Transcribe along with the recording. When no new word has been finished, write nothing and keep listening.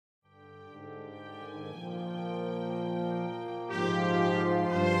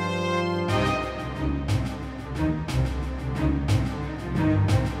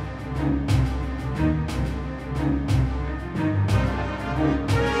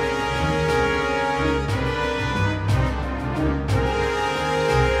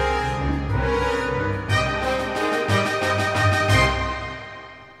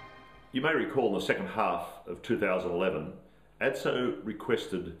may recall in the second half of 2011, ADSO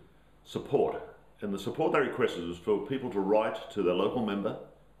requested support, and the support they requested was for people to write to their local member,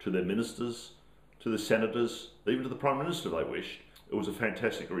 to their ministers, to the senators, even to the Prime Minister if they wished. It was a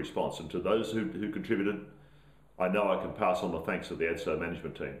fantastic response, and to those who contributed, I know I can pass on the thanks to the ADSO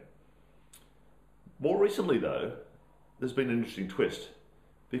management team. More recently though, there's been an interesting twist,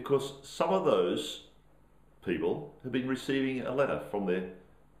 because some of those people have been receiving a letter from their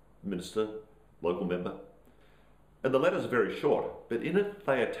minister, local member, and the letters are very short, but in it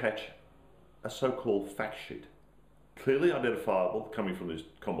they attach a so-called fact sheet, clearly identifiable, coming from this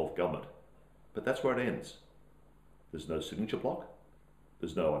Commonwealth government, but that's where it ends. There's no signature block,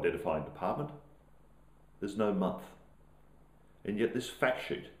 there's no identifying department, there's no month, and yet this fact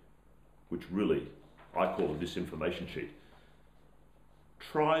sheet, which really I call a disinformation sheet,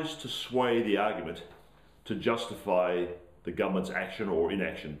 tries to sway the argument to justify the government's action or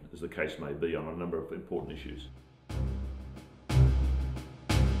inaction, as the case may be, on a number of important issues.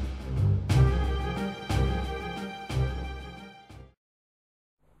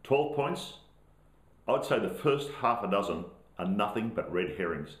 "12 points. I would say the first half a dozen are nothing but red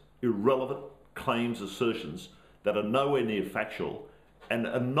herrings, irrelevant claims, assertions that are nowhere near factual and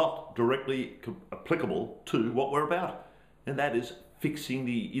are not directly applicable to what we're about, and that is fixing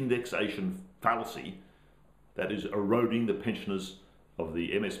the indexation fallacy that is eroding the pensioners of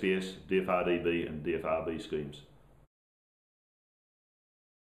the MSPS, DFRDB and DFRB schemes.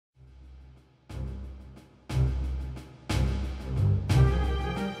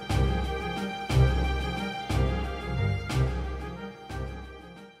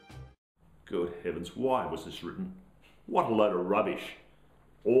 Good heavens, why was this written? What a load of rubbish.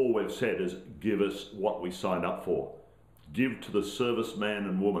 All we've said is give us what we signed up for. Give to the serviceman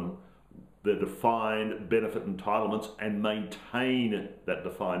and woman their defined benefit entitlements and maintain that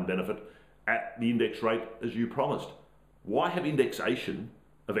defined benefit at the index rate as you promised. Why have indexation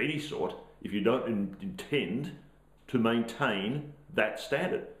of any sort if you don't intend to maintain that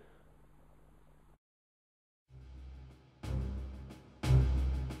standard?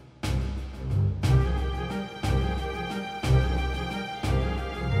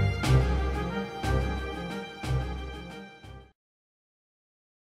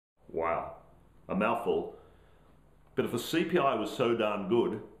 Wow, a mouthful. But if the CPI was so darn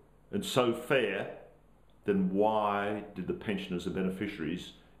good and so fair, then why did the pensioners and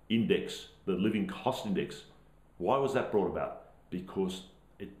beneficiaries index, the living cost index, why was that brought about? Because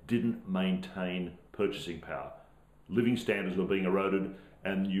it didn't maintain purchasing power. Living standards were being eroded,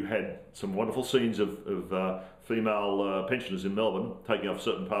 and you had some wonderful scenes of female pensioners in Melbourne taking off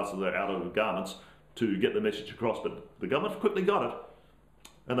certain parts of their outer garments to get the message across, but the government quickly got it.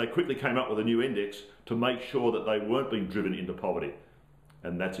 And they quickly came up with a new index to make sure that they weren't being driven into poverty.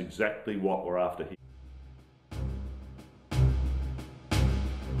 And that's exactly what we're after here.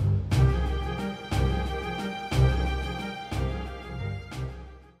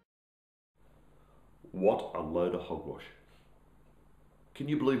 What a load of hogwash. Can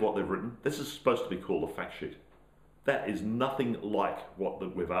you believe what they've written? This is supposed to be called a fact sheet. That is nothing like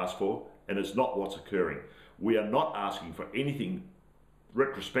what we've asked for, and it's not what's occurring. We are not asking for anything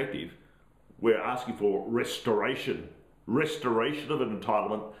retrospective. We're asking for restoration of an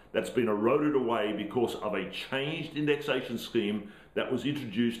entitlement that's been eroded away because of a changed indexation scheme that was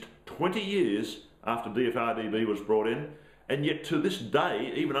introduced 20 years after DFRDB was brought in, and yet to this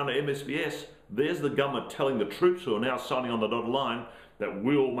day, even under MSPS, there's the government telling the troops who are now signing on the dotted line that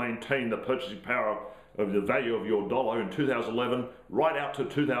we'll maintain the purchasing power of the value of your dollar in 2011 right out to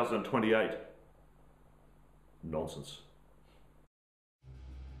 2028. Nonsense.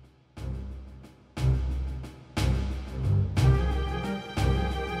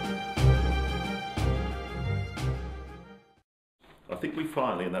 I think we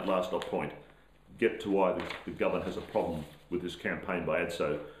finally, in that last dot point, get to why the government has a problem with this campaign by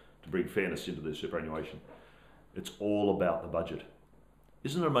ADSO to bring fairness into their superannuation. It's all about the budget.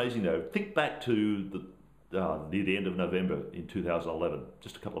 Isn't it amazing though? Think back to near the end of November in 2011,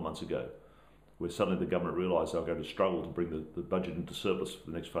 just a couple of months ago, where suddenly the government realised they were going to struggle to bring the budget into surplus for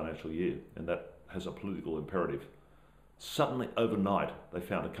the next financial year, and that has a political imperative. Suddenly, overnight, they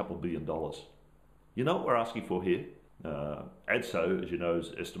found a couple of $1 billion. You know what we're asking for here? ADSO, as you know,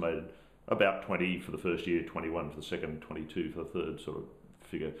 is estimated about 20 for the first year, 21 for the second, 22 for the third sort of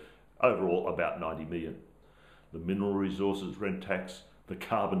figure. Overall, about 90 million. The mineral resources rent tax, the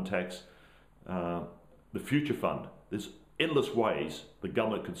carbon tax, the future fund. There's endless ways the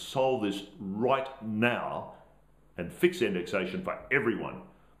government could solve this right now and fix indexation for everyone.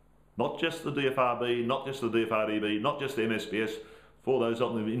 Not just the DFRB, not just the DFRDB, not just the MSPS, for those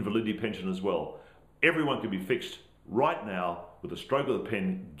on the invalidity pension as well. Everyone can be fixed right now with a stroke of the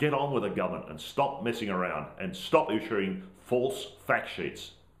pen. Get on with the government and stop messing around and stop issuing false fact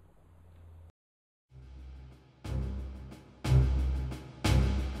sheets.